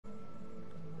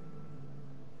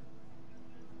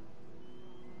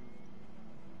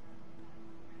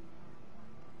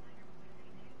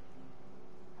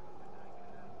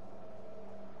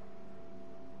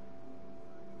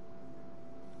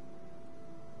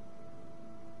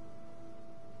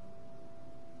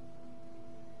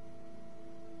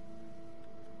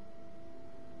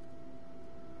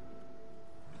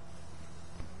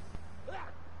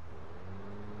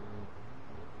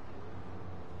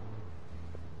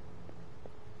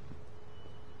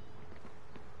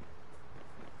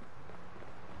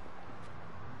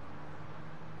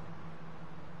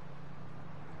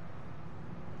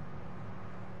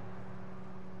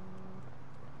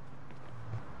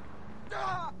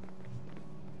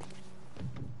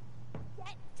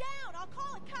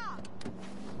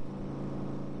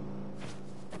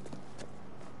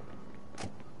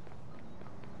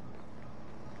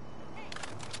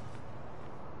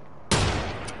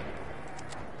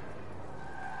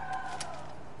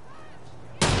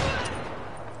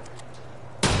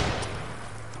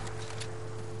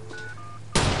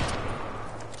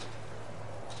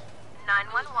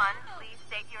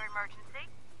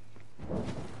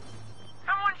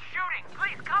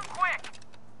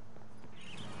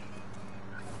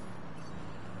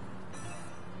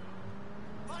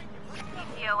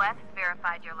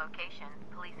your location.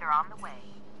 Police are on the way.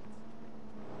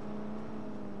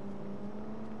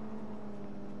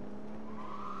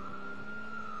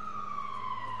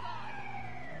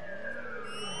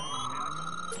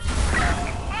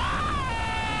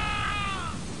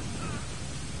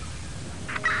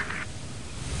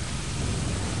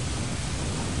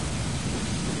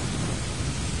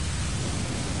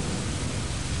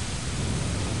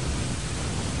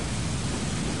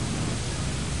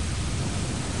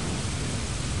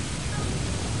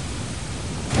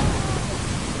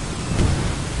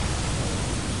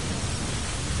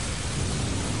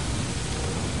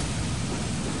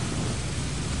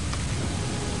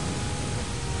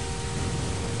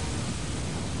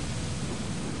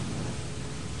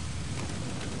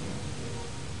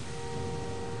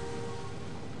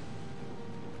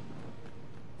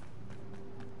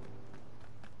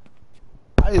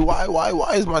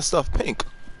 Why is my stuff pink?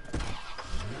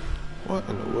 What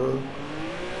in the world?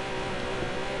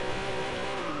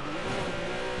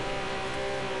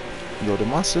 Yo, did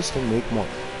my system make my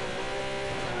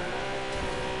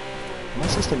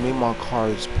system made my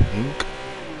cars pink?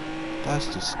 That's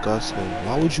disgusting.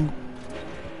 Why would you?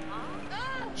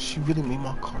 She really made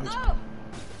my cars pink.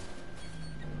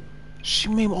 She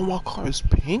made all my cars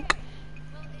pink?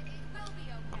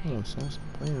 Come on, son,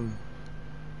 stop playing.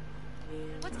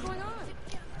 What's going on?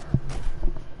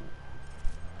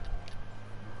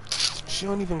 She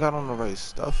don't even got on the right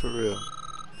stuff for real.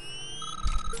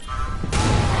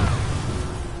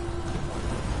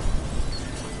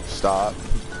 Stop.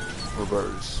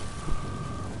 Reverse.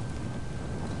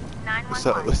 What's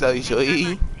up? What's up,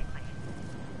 shorty?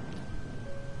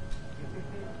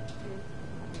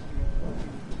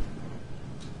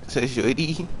 Say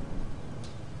shorty. Stay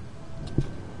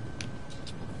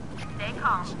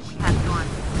calm. We have you on.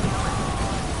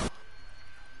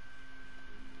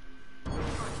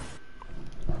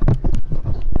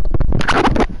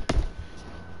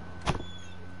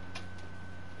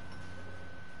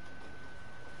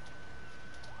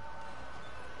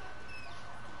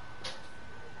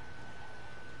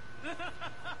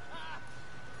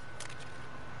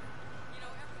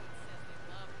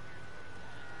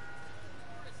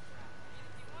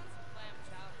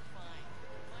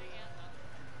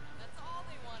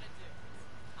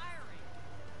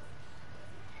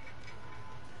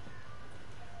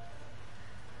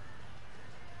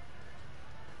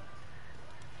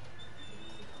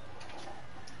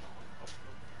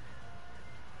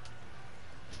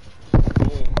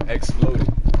 Exploded.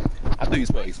 I thought you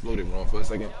spelled exploded wrong for a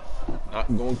second. Not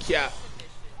going cap.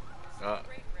 Not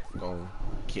going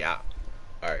cap.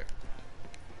 Alright.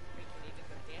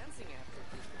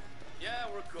 Yeah,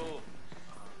 we're cool.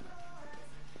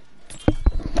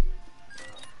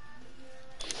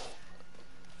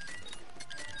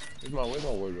 Where's my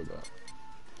wardrobe at?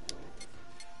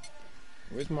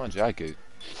 Where's my jacket?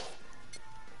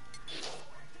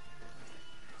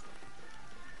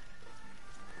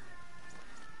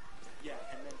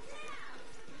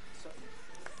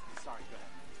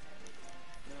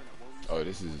 Oh,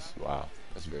 this is, wow,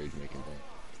 that's a very Jamaican thing.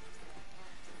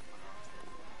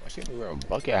 Why she only wearing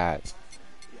bucket hats?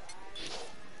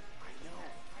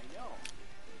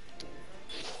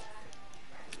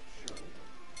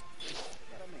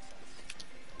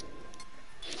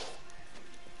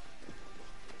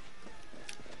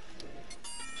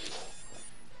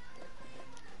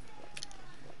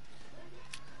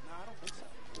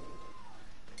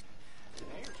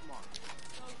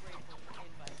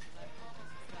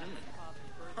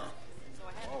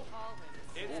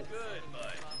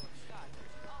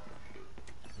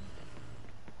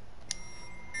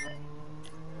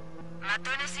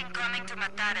 Matones incoming to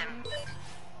matar him. No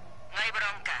hay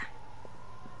bronca.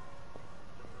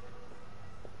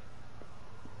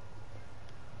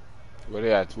 Where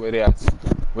they at? Where they at?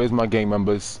 Where's my gang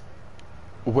members?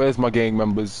 Where's my gang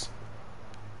members?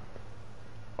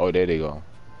 Oh, there they go.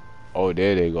 Oh,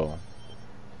 there they go.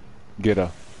 Get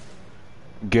her.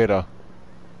 Get her.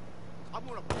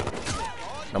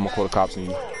 I'm gonna call the cops on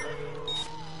you.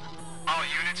 All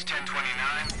units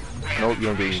 1029. Nope, you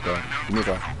don't get me car. Give me a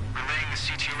car. Relaying the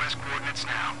CTOS coordinates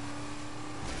now.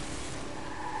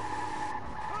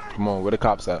 Come on, where the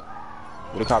cops at?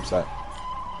 Where the cops at?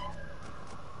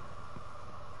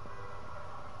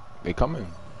 They coming.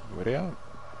 Where they at?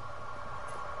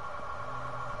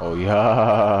 Oh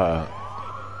yeah.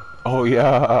 Oh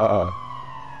yeah.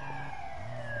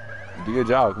 Do your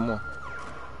job, come on.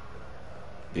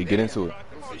 Yeah, get into it.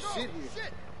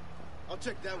 I'll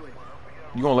check that way.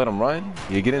 You gonna let him run?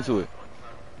 Yeah, get into it.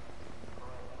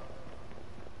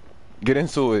 Get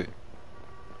into it.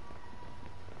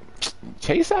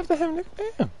 Chase after him, nigga.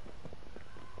 Damn.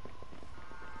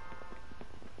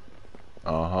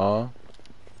 Uh-huh.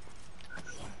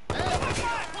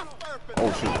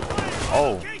 Oh, shoot.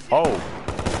 Oh. Oh.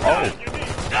 Oh.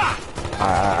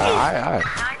 Aye.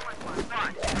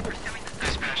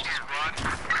 Dispatch to squad.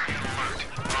 Be alert.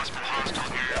 Possible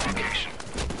hostile area location.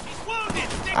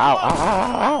 Ow.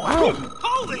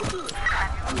 Holy!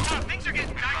 Things are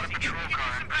getting Got a dicey. patrol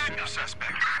car and pursuit of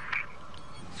suspect.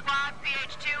 Squad,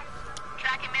 PH2.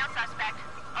 Tracking male suspect.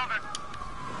 Over.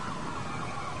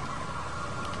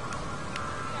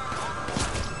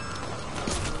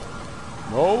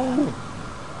 No.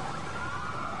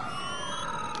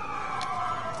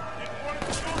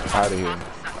 Out of here.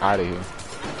 Out of here.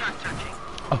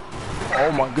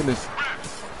 Oh my goodness. I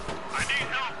need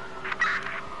help.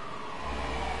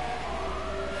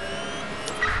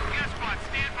 Gas squad,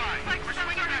 stand by. We're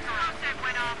swinging back around.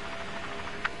 Went off.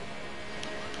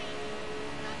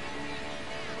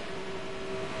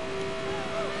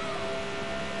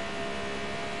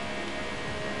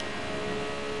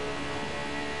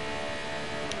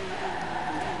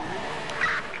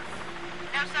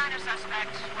 No sign of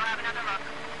suspect. We'll have another look.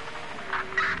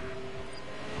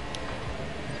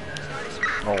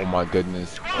 Oh my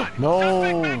goodness.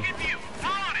 No. Back in view.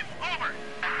 Follow him. Over.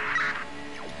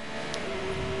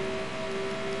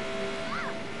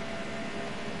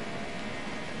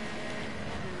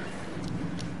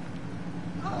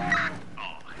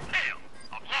 Oh, hell.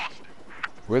 I've lost it.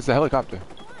 Where's the helicopter?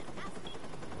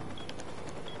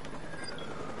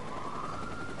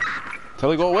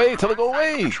 Tell it go away. Tell it go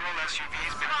away. Patrol SUV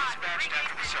has been dispatched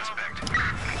after the suspect.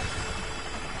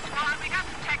 Squad, we got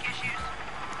some tech issues.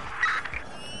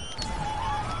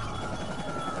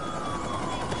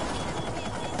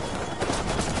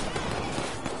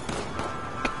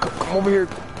 Come over here.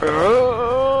 Give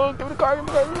me the car. Give me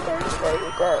the car. Give me the car. Give me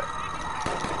the car.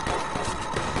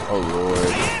 Oh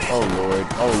Lord. Oh Lord.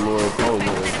 Oh Lord. Oh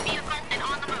Lord. Vehicle and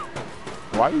on the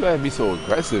move. Why you gotta be so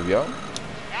aggressive, yo? Squad,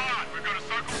 we're gonna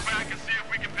circle back and see if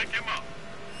we can pick him up.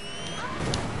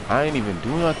 I ain't even do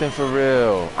nothing for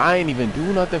real. I ain't even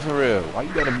do nothing for real. Why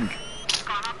you gotta be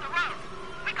Gone off the road.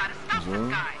 We gotta stop Zoom.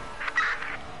 this guy.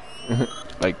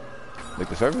 like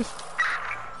the service?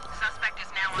 Suspect is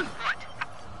now on foot.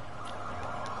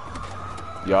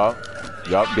 Yup,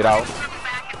 get out. Circle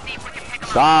back and see if we can pick him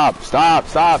up.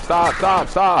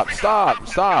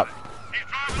 Stop.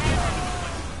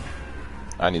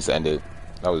 I need to end it.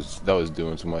 That was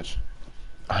doing too much.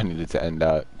 I needed to end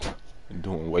that.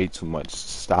 Doing way too much.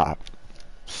 Stop.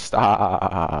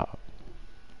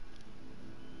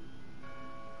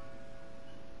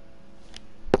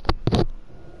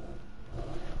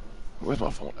 Where's my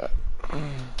phone at?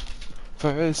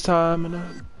 First time and I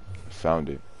found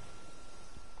it.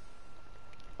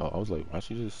 Oh, I was like, why'd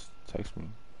she just text me?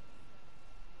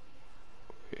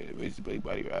 Where's the big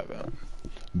body rap at?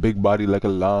 Big body like a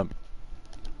lump.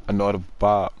 I know how to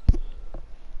pop.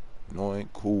 No,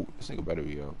 ain't cool. This nigga better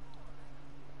be up.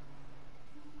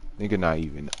 Nigga not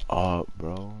even up,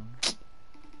 bro.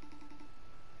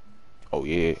 Oh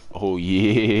yeah. Oh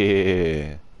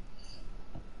yeah.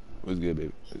 What's good,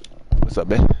 baby? What's up,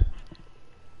 man?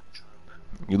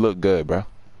 You look good, bro.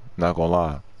 Not gonna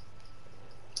lie.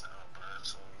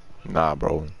 Nah,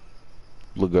 bro.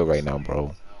 You look good right now,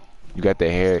 bro. You got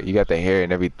the hair. You got the hair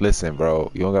and every. Listen,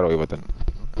 bro. You don't gotta worry about the.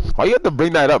 Why you have to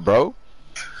bring that up, bro?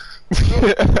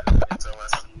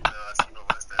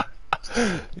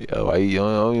 Yo, why you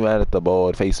don't be mad at the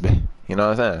bald face, man? You know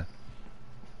what I'm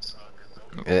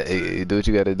saying? Do what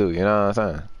you gotta do. You know what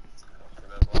I'm saying?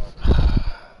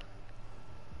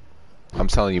 I'm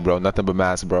telling you, bro. Nothing but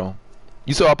mask, bro.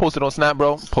 You saw I posted on Snap,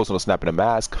 bro? Posted on Snap in a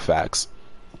mask. Facts.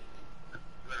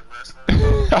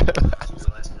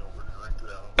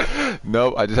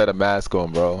 Nope, I just had a mask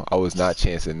on, bro. I was not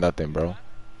chancing nothing, bro.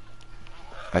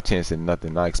 Not chancing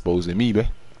nothing, not exposing me, man.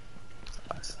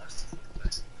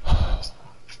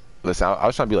 Listen, I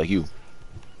was trying to be like you.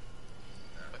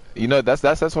 You know, that's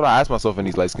what I ask myself in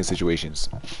these light skin situations.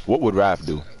 What would Raph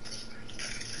do?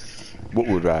 What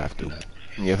would Raph do?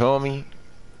 You feel me?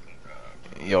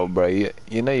 Yo, bro,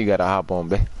 you know you gotta hop on,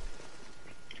 bae.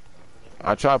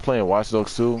 I tried playing Watch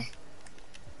Dogs 2,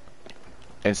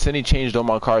 and Cindy changed all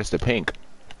my cars to pink.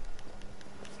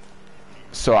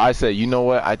 So I said, you know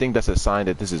what? I think that's a sign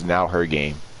that this is now her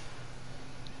game.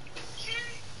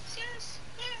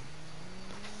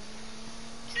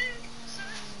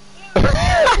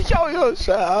 Yo,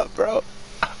 shut up, bro.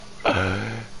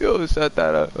 Yo, shut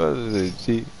that up. Is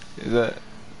that?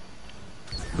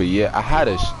 But yeah, I had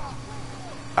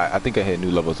I think I hit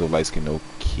new levels of light skin. No,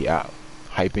 yeah,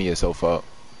 hyping yourself up.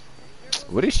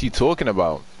 What is she talking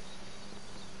about?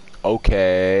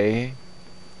 Okay,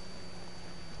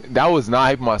 that was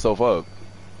not hyping myself up.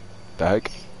 the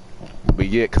heck? But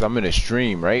yeah, cause I'm in a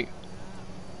stream, right?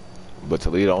 But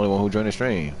Talia the only one who joined the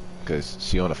stream, cause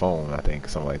she on the phone, I think,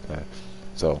 something like that.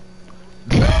 So.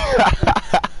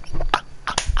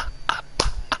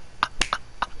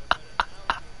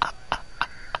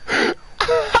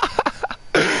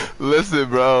 Listen,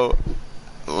 bro.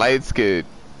 Light skin,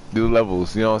 do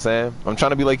levels. You know what I'm saying? I'm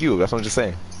trying to be like you. That's what I'm just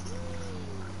saying.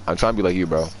 I'm trying to be like you,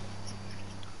 bro.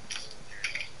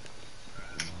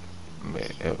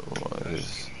 Man, it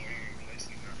was...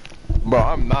 Bro,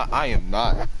 I'm not. I am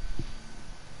not.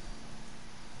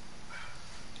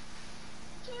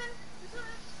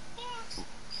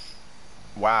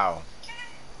 Wow.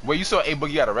 Wait, you saw A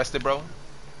Boogie got arrested, bro?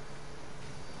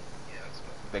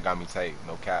 They got me tight.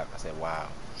 No cap. I said, wow.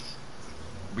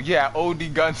 But yeah,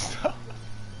 OD gun stuff.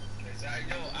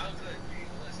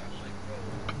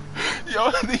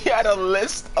 Yo, he had a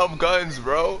list of guns,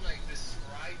 bro.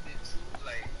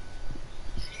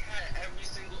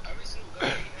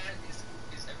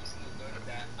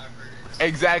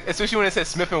 Exactly, especially when it said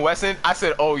Smith and Wesson. I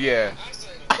said, oh yeah.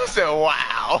 I said,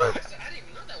 wow.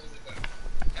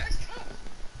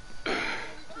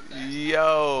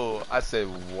 Yo, I said,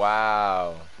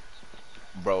 wow.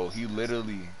 Bro, he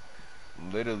literally,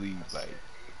 like,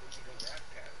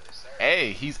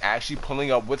 hey, he's actually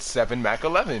pulling up with 7 Mac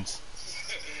 11s.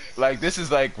 Like, this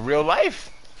is like real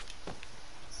life.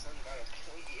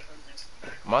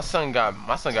 My son got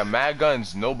mad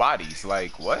guns, no bodies.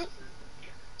 Like, what?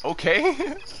 Okay.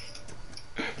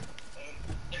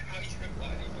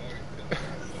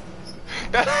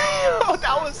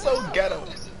 that was so ghetto.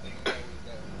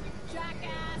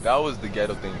 That was the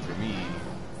ghetto thing for me.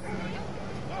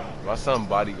 My son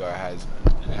bodyguard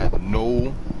had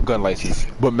no gun license,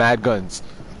 but mad guns.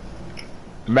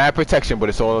 Mad protection, but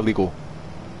it's all illegal.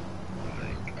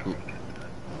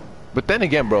 But then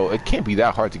again, bro, it can't be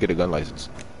that hard to get a gun license.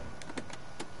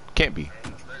 Can't be.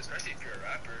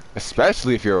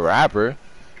 Especially if you're a rapper.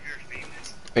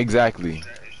 Exactly.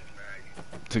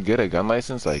 To get a gun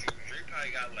license, like...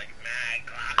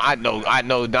 I know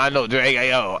Drake,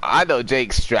 yo. I know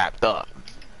Jake's strapped up.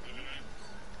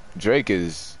 Drake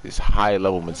is high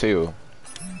level material.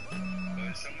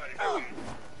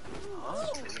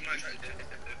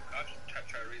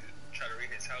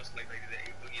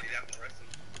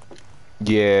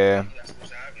 Yeah.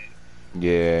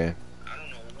 Yeah.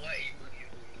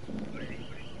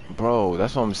 Bro,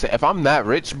 that's what I'm saying. If I'm that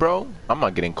rich, bro, I'm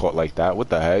not getting caught like that. What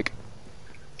the heck?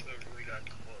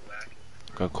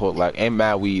 Got caught like ain't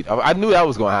mad weed. I knew that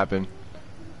was gonna happen.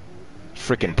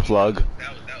 Freaking plug.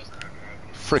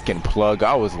 Freaking plug.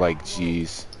 I was like,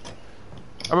 jeez.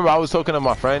 I remember I was talking to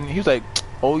my friend. He was like,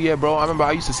 oh yeah, bro. I remember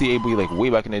I used to see AB like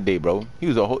way back in the day, bro. He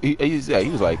was a whole. He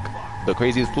was like the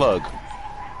craziest plug.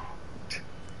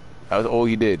 That was all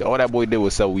he did. All that boy did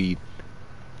was sell weed.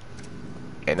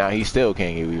 And now he still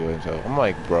can't get weed with himself. I'm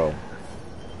like, bro.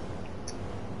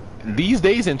 These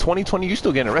days in 2020, you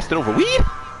still getting arrested over weed?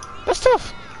 That's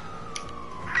tough.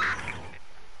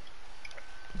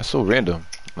 That's so random.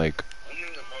 Like.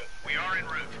 We are en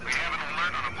route. We have an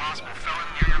alert on a possible felon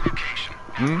near your location.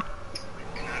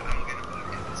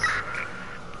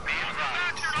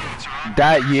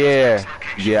 That yeah.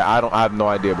 I have no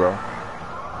idea, bro.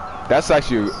 That's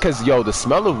actually because yo, the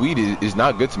smell of weed is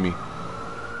not good to me.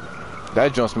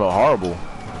 That joint smell horrible.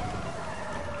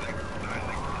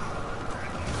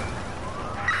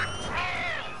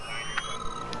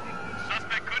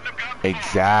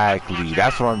 Exactly.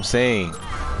 That's what I'm saying.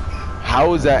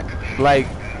 How is that like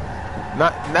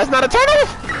that's not a turnoff?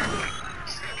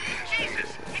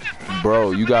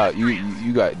 Bro, you got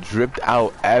dripped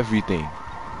out everything.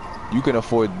 You can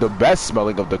afford the best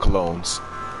smelling of the colognes.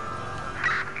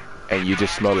 And you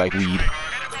just smell like weed.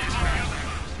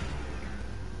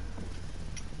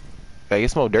 Like, it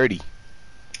smell dirty.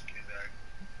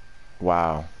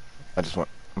 Wow.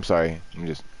 I'm sorry.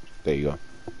 There you go.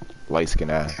 Light skin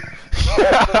ass.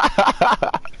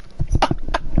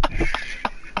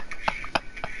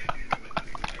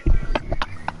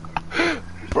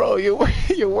 Bro,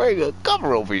 you're wearing a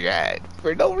cover over your head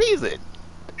for no reason.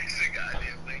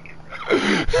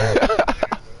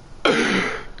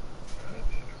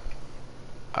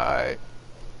 Alright.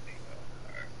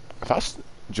 If I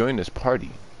join this party,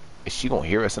 is she gonna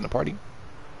hear us in the party?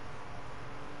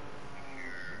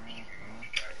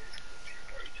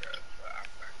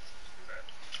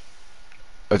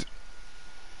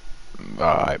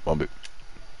 Alright, bump it.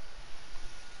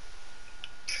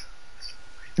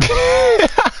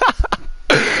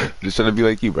 Just trying to be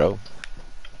like you, bro.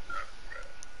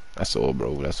 That's all,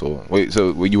 bro. That's all. Wait,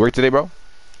 so will you work today, bro?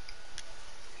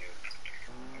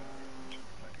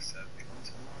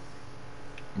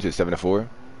 You said 7 to 4.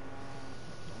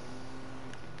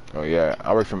 Oh yeah,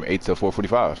 I work from 8 to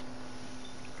 4:45.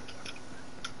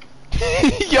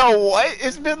 Yo, what?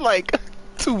 It's been like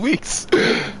 2 weeks.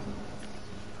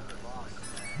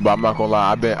 But I'm not gonna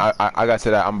lie, I got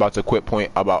to that I'm about to quit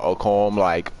point about a calm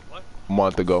like a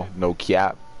month ago. No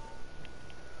cap.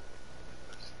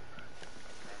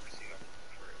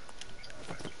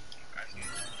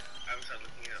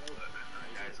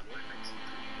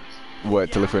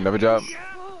 What, to look for another job?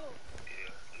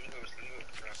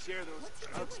 Share those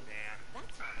drugs, man.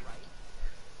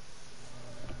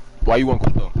 Why you want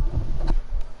quit though?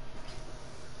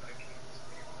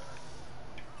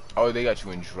 Oh, they got you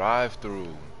in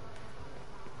drive-through.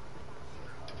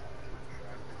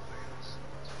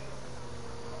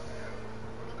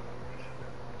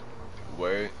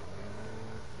 Word.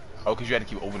 Oh, cause you had to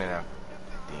keep opening that.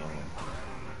 Damn.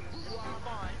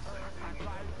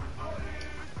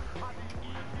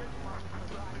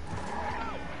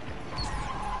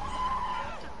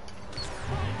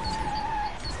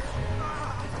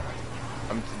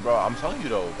 Bro, I'm telling you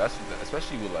though, that's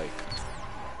especially with like,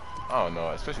 I don't know,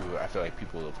 especially with I feel like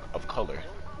people of color.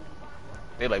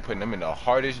 They like putting them in the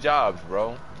hardest jobs,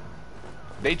 bro.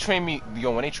 They train me,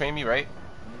 yo, when they train me, right?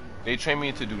 They train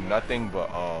me to do nothing but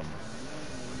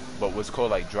what's called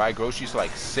like dry groceries, so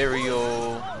like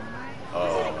cereal,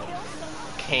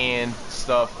 canned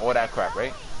stuff, all that crap,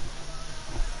 right?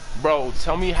 Bro,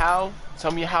 tell me how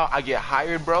I get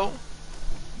hired, bro.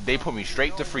 They put me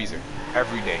straight to freezer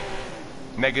every day.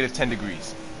 Negative 10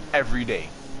 degrees every day.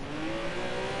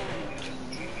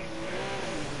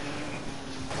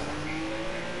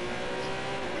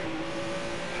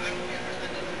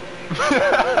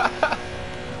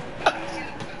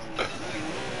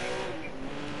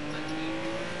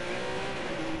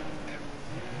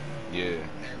 Yeah.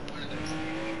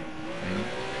 Mm-hmm.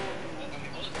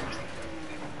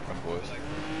 Of course.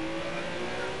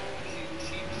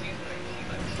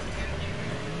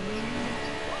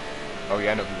 Oh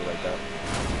yeah, I know people like that.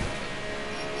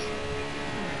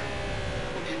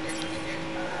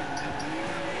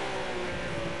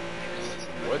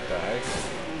 What the heck?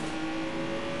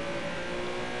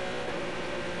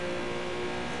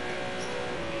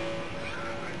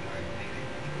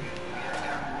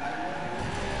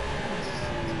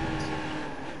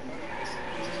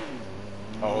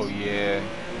 Oh yeah,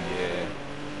 yeah.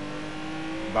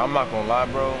 But I'm not gonna lie,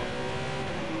 bro.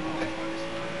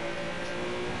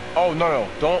 Oh no,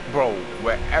 don't, bro.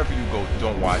 Wherever you go,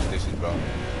 don't wash dishes, bro.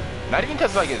 Not even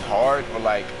because like it's hard or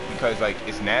like because like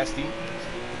it's nasty.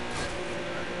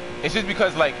 It's just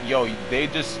because like yo,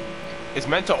 it's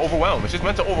meant to overwhelm. It's just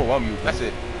meant to overwhelm you. That's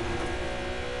it.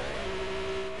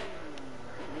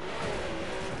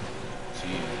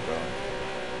 Jeez, bro.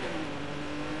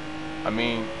 I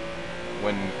mean,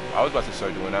 when I was about to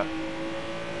start doing that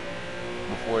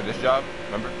before this job,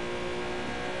 remember?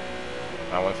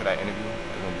 I went for that interview. I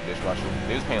was gonna be dishwasher.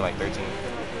 They was paying like 13.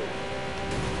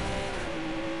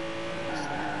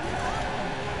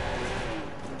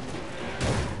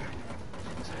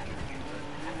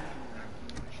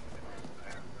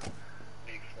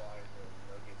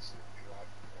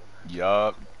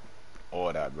 Yup,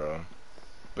 all that, bro.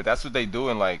 But that's what they do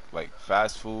in like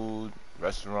fast food,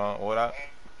 restaurant, all that.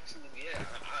 Yeah,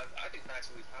 I think fast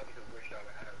food is probably the worst job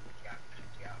I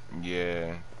have.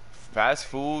 Yeah, fast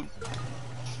food.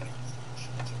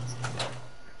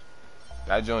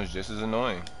 That joint's just as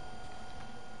annoying.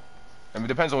 I mean, it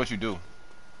depends on what you do.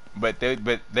 But they,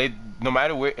 no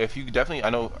matter where, if you definitely, I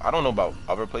don't know about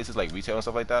other places like retail and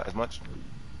stuff like that as much.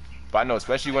 But I know,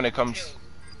 especially when it comes.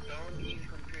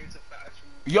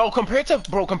 Yo, compared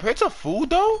to food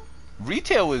though,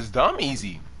 retail is dumb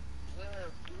easy.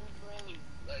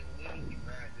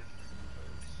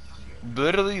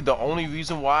 Literally, the only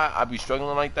reason why I be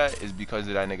struggling like that is because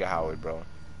of that nigga Howard, bro.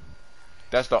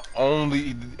 That's the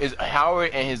only, is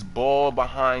Howard and his ball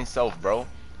behind self, bro.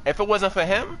 If it wasn't for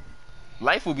him,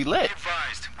 life would be lit.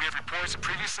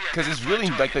 Because it's really,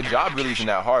 like, the job really isn't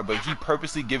that hard, but he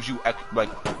purposely gives you, like,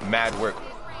 mad work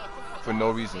for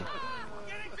no reason.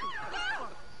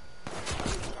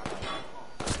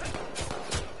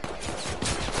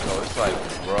 So it's like,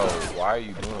 bro, why are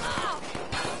you doing that?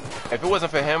 If it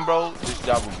wasn't for him, bro, this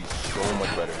job would be so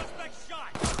much better.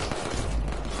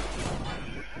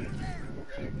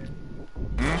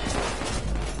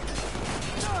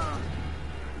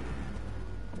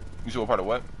 You said what part of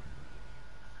what?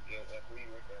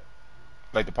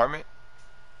 Like department?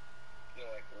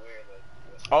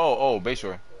 Oh,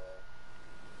 Bayshore.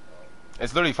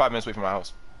 It's literally 5 minutes away from my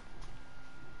house.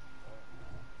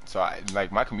 So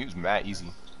like my commute's mad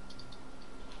easy.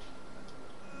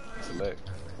 It's lit.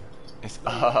 It's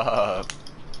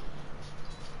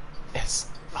it's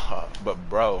but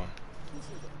bro,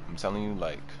 I'm telling you,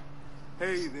 like,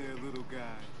 Hey there, little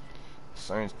guy.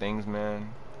 certain things,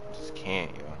 man, just can't,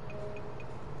 yo.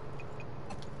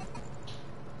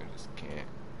 I just can't.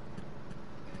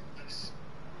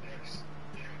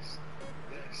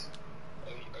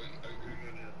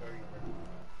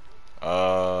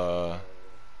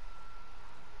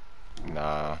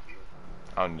 Nah.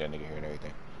 I don't need that nigga hearing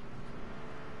everything.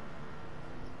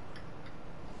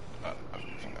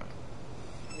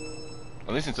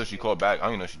 At least until she called back, I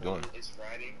don't even know what she's doing.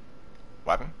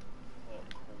 What happened?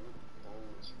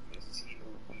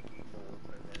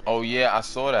 Oh yeah, I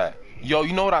saw that. Yo,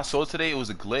 you know what I saw today? It was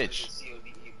a glitch.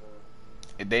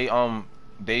 They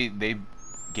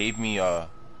gave me the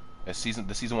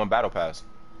season 1 battle pass.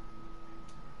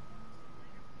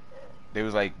 They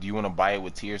was like, do you want to buy it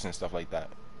with tiers and stuff like that?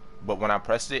 But when I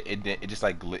pressed it, it just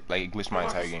like it glitched my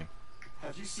entire game.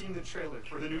 Have you seen the trailer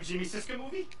for the new Jimmy Siska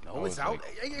movie? No, it's out.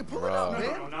 Hey, pull it Bruh. up, man.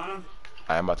 No, Nana.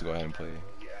 I am about to go ahead and play it.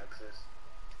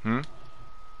 Hmm?